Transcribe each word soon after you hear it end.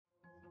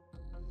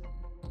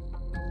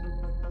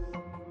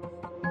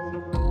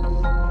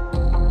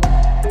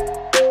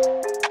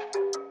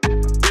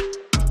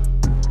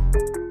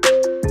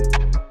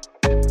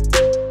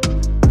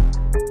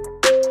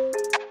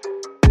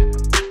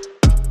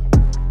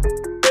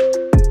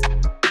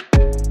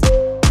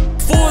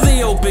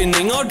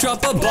winning, I'll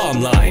drop a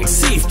bomb line.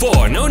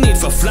 C4, no need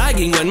for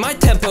flagging when my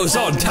tempo's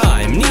on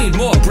time. Need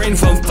more brain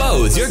from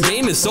foes, your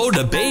game is sold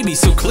a baby,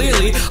 so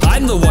clearly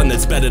I'm the one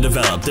that's better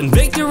developed. And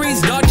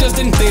victory's not just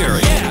in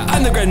theory. Yeah,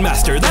 I'm the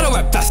grandmaster, that'll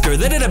rap faster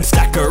than an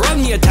stacker.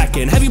 I'm the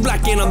attacking, heavy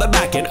black in on the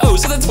back end. Oh,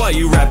 so that's why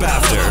you rap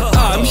after.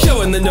 I'm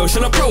showing the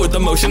notion, a pro with the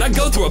motion. I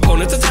go through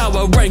opponents, that's how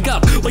I rank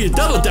up. Well, you're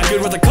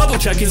double-decking with a couple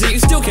checkers that you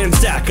still can't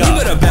stack up.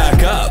 You better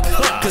back up,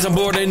 cause I'm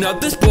boarding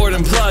up this board.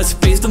 And plus,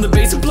 based on the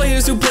basic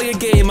players who play a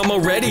game, I'm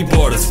already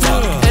bored as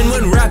fuck. And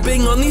when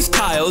rapping on these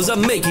tiles,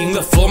 I'm making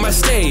the floor my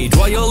stage,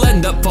 while you'll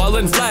end up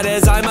falling flat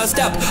as I'm a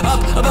step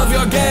up above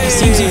your game.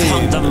 Seems you've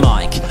hung the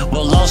mic,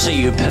 well I'll show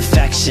you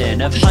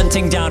perfection of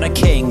hunting down a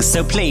king,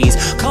 so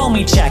please call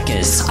me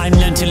Checkers. I'm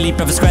known to leap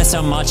over square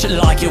so much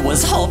like it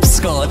was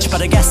hopscotch,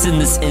 but I guess in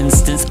this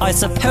instance I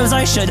suppose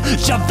I should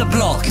jump the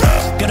block.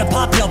 Gonna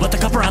pop you with a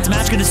couple rounds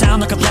match, gonna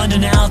sound like a blunder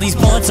now. These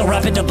bullets are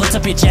rapid to blitz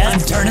up your chest.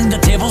 I'm turning the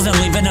tables and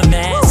leaving a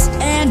mess.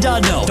 And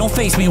no, don't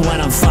face me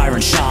when I'm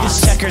firing shots.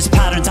 It's Checkers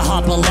pattern to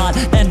hop a lot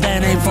and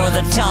then aim for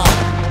the top.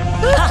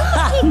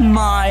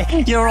 My,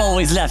 you're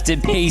always left in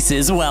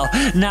pieces. Well,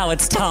 now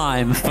it's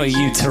time for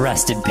you to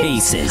rest in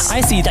pieces. I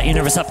see that you're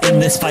nervous up in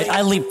this fight.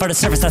 I leap for the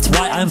surface, that's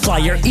why I'm fly.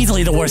 You're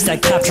easily the worst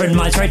at capturing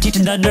minds. Try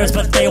teaching the nerds,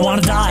 but they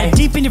wanna die.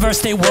 Deep in your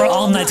verse, they were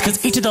all nights,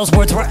 cause each of those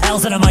words were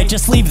L's. And I might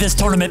just leave this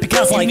tournament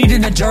because like, you need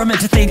an adjournment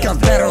to think of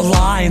better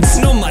lines.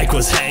 No mic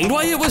was hanged,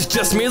 why it was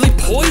just merely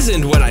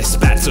poisoned when I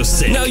spat so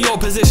sick. Now your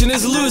position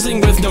is losing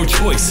with no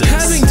choices.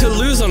 Having to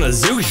lose on a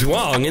Zhu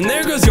Zhuang, and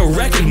there goes your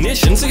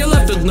recognition. So you're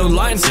left with no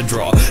lines to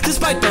draw,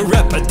 despite the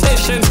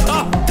repetition.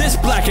 This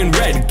black and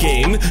red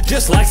game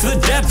just lacks the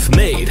depth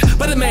made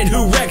by the man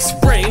who wrecks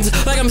brains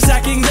like I'm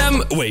sacking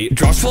them. Wait,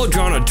 draws full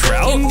drawn a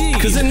drought? Indeed.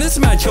 Cause in this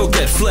match you'll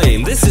get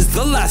flamed. This is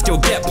the last you'll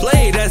get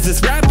played, as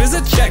this rap is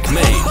a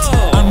checkmate.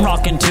 I'm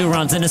rocking 2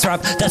 rounds in this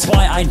rap, that's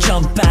why I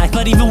jump back.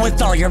 But even with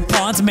all your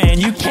pawns, man,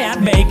 you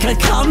can't make a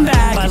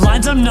comeback. My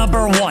lines, I'm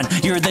number 1,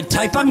 you're the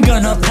type I'm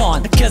gonna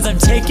pawn, cause I'm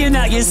taking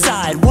out your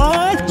side,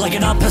 what? Like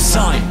an opposite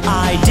sign.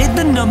 I did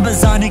the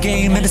numbers on a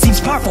game and it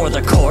seems par for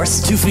the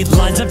course. 2 feet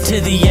lines up to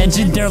the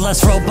engine, they're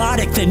less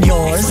robotic than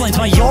yours. Explains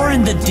why you're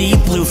in the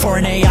deep blue. For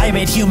an AI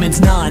made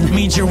humans none,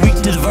 means you're weak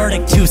to the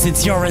verdict too,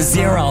 since you're a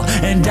 0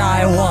 and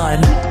I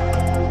won.